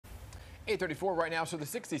8:34 right now. So the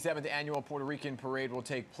 67th annual Puerto Rican Parade will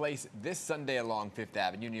take place this Sunday along Fifth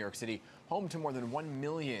Avenue, New York City, home to more than 1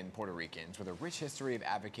 million Puerto Ricans with a rich history of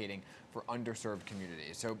advocating for underserved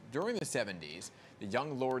communities. So during the 70s, the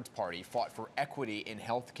Young Lords Party fought for equity in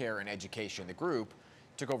healthcare and education. The group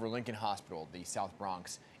took over Lincoln Hospital, the South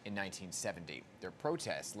Bronx, in 1970. Their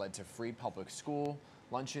protests led to free public school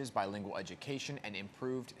lunches, bilingual education, and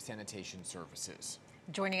improved sanitation services.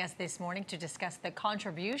 Joining us this morning to discuss the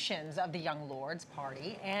contributions of the Young Lords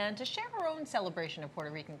Party and to share her own celebration of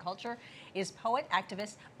Puerto Rican culture is poet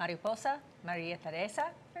activist Mariposa Maria Teresa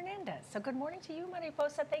Fernandez. So good morning to you,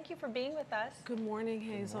 Mariposa. Thank you for being with us. Good morning,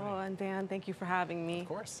 Hazel and Dan. Thank you for having me. Of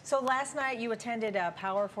course. So last night you attended a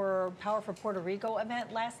Power for Puerto Rico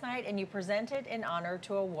event last night, and you presented in honor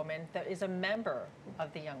to a woman that is a member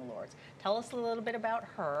of the Young Lords. Tell us a little bit about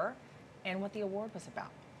her and what the award was about.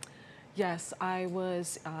 Yes, I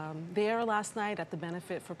was there last night at the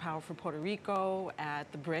benefit for Power for Puerto Rico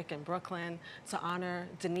at the Brick in Brooklyn to honor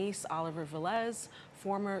Denise Oliver-Velez,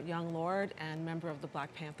 former Young Lord and member of the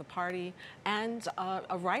Black Panther Party, and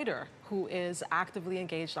a writer who is actively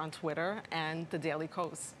engaged on Twitter and the Daily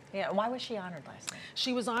Kos. Yeah, and why was she honored last night?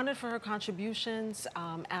 She was honored for her contributions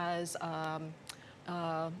as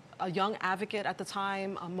a young advocate at the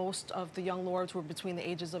time. Most of the Young Lords were between the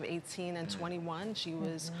ages of 18 and 21. She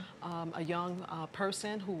was a young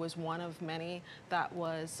person who was one of many that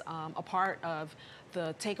was a part of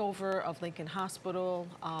the takeover of Lincoln Hospital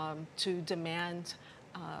to demand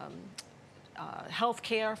health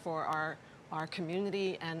care for our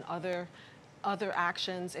community and other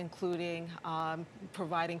actions, including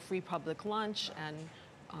providing free public lunch and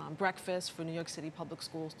breakfast for New York City public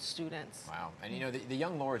school students. Wow. And you know, the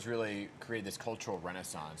Young Lords really created this cultural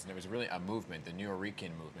renaissance, and there was really a movement, the New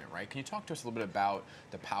Rican movement, right? Can you talk to us a little bit about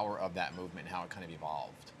the power of that movement and how it kind of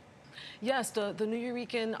evolved? Yes, the New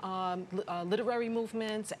Rican literary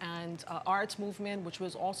movement and arts movement, which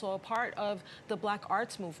was also a part of the Black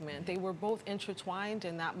arts movement. They were both intertwined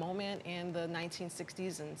in that moment in the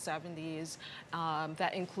 1960s and 70s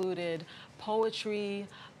that included poetry,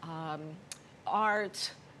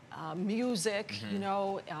 art, music, you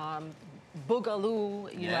know,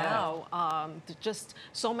 boogaloo, you know, just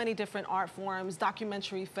so many different art forms,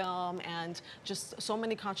 documentary film, and just so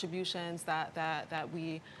many contributions that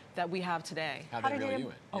we have today. How they reel you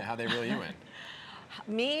in? Yeah, how they reel you in?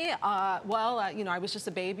 Me, you know, I was just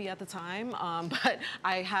a baby at the time, but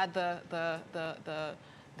I had the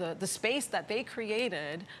space that they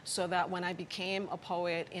created so that when I became a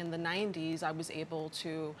poet in the 90s, I was able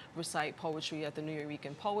to recite poetry at the New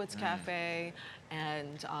Rican Poets Cafe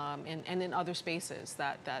and in other spaces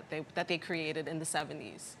that they created in the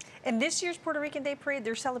 70s. And this year's Puerto Rican Day Parade,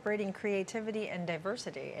 they're celebrating creativity and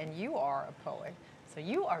diversity, and you are a poet. So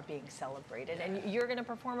you are being celebrated, and you're going to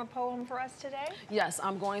perform a poem for us today? Yes,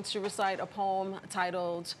 I'm going to recite a poem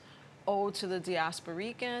titled Ode to the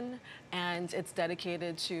Diasporican, and it's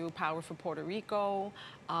dedicated to Power for Puerto Rico.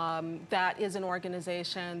 That is an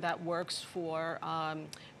organization that works for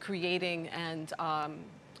creating and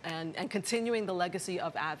continuing the legacy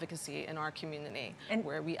of advocacy in our community, and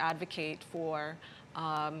where we advocate for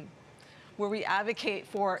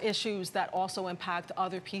issues that also impact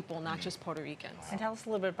other people, not just Puerto Ricans. And tell us a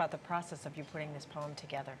little bit about the process of you putting this poem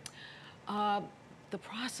together. The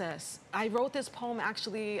process. I wrote this poem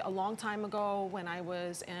actually a long time ago when I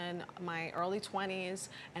was in my early 20s,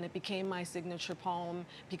 and it became my signature poem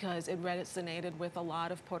because it resonated with a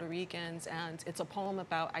lot of Puerto Ricans, and it's a poem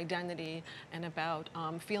about identity and about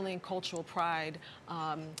feeling cultural pride.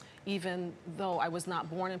 Even though I was not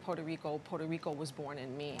born in Puerto Rico was born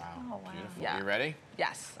in me. Wow, oh, wow. Beautiful. Yeah. You ready?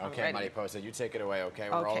 Yes, I'm Okay, ready. Mariposa, you take it away, okay?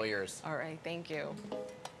 We're all ears. All right, thank you.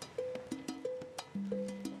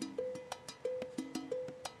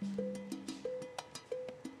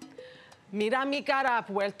 Mira mi cara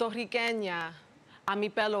puertorriqueña, a mi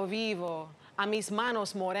pelo vivo, a mis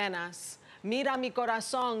manos morenas. Mira mi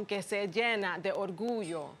corazón que se llena de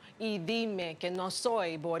orgullo y dime que no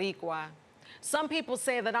soy boricua. Some people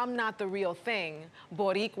say that I'm not the real thing,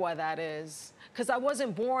 boricua that is, because I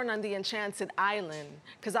wasn't born on the enchanted island,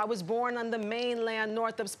 because I was born on the mainland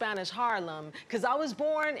north of Spanish Harlem, because I was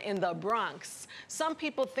born in the Bronx. Some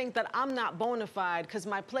people think that I'm not bona fide because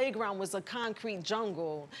my playground was a concrete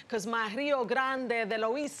jungle, because my Rio Grande de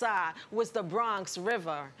Loíza was the Bronx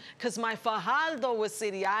River, because my Fajardo was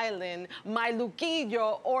City Island, my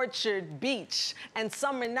Luquillo Orchard Beach, and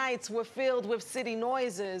summer nights were filled with city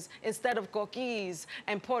noises instead of Puerto Keys,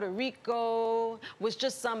 and Puerto Rico was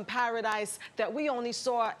just some paradise that we only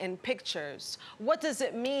saw in pictures. What does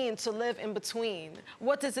it mean to live in between?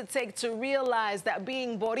 What does it take to realize that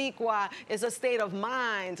being Boricua is a state of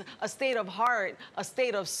mind, a state of heart, a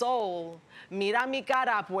state of soul? Mira mi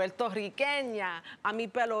cara puertorriqueña, a mi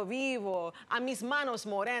pelo vivo, a mis manos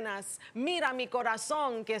morenas. Mira mi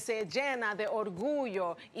corazón que se llena de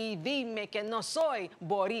orgullo y dime que no soy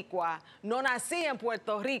boricua. No nací en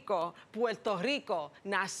Puerto Rico. Puerto Rico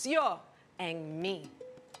nació en mí.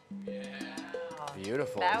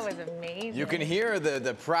 Beautiful. That was amazing. You can hear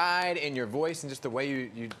the pride in your voice and just the way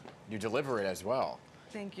you deliver it as well.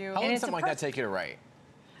 Thank you. How long does something like that take you to write?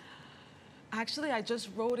 Actually, I just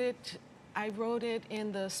wrote it. I wrote it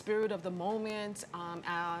in the spirit of the moment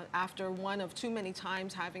after one of too many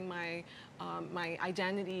times having my my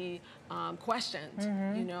identity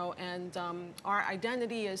questioned, you know, and our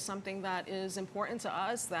identity is something that is important to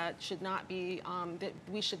us that should not be, that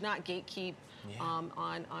we should not gatekeep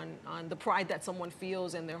on the pride that someone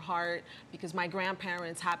feels in their heart, because my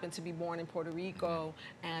grandparents happened to be born in Puerto Rico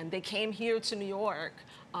and they came here to New York,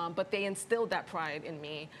 but they instilled that pride in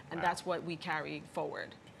me, and that's what we carry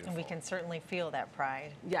forward. And we can certainly feel that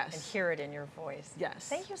pride. Yes. And hear it in your voice. Yes.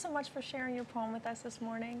 Thank you so much for sharing your poem with us this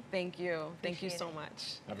morning. Thank you. Thank you Appreciate so it.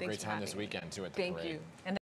 much. Have a Thanks great for time having this me. weekend, too, at the Thank parade. you. And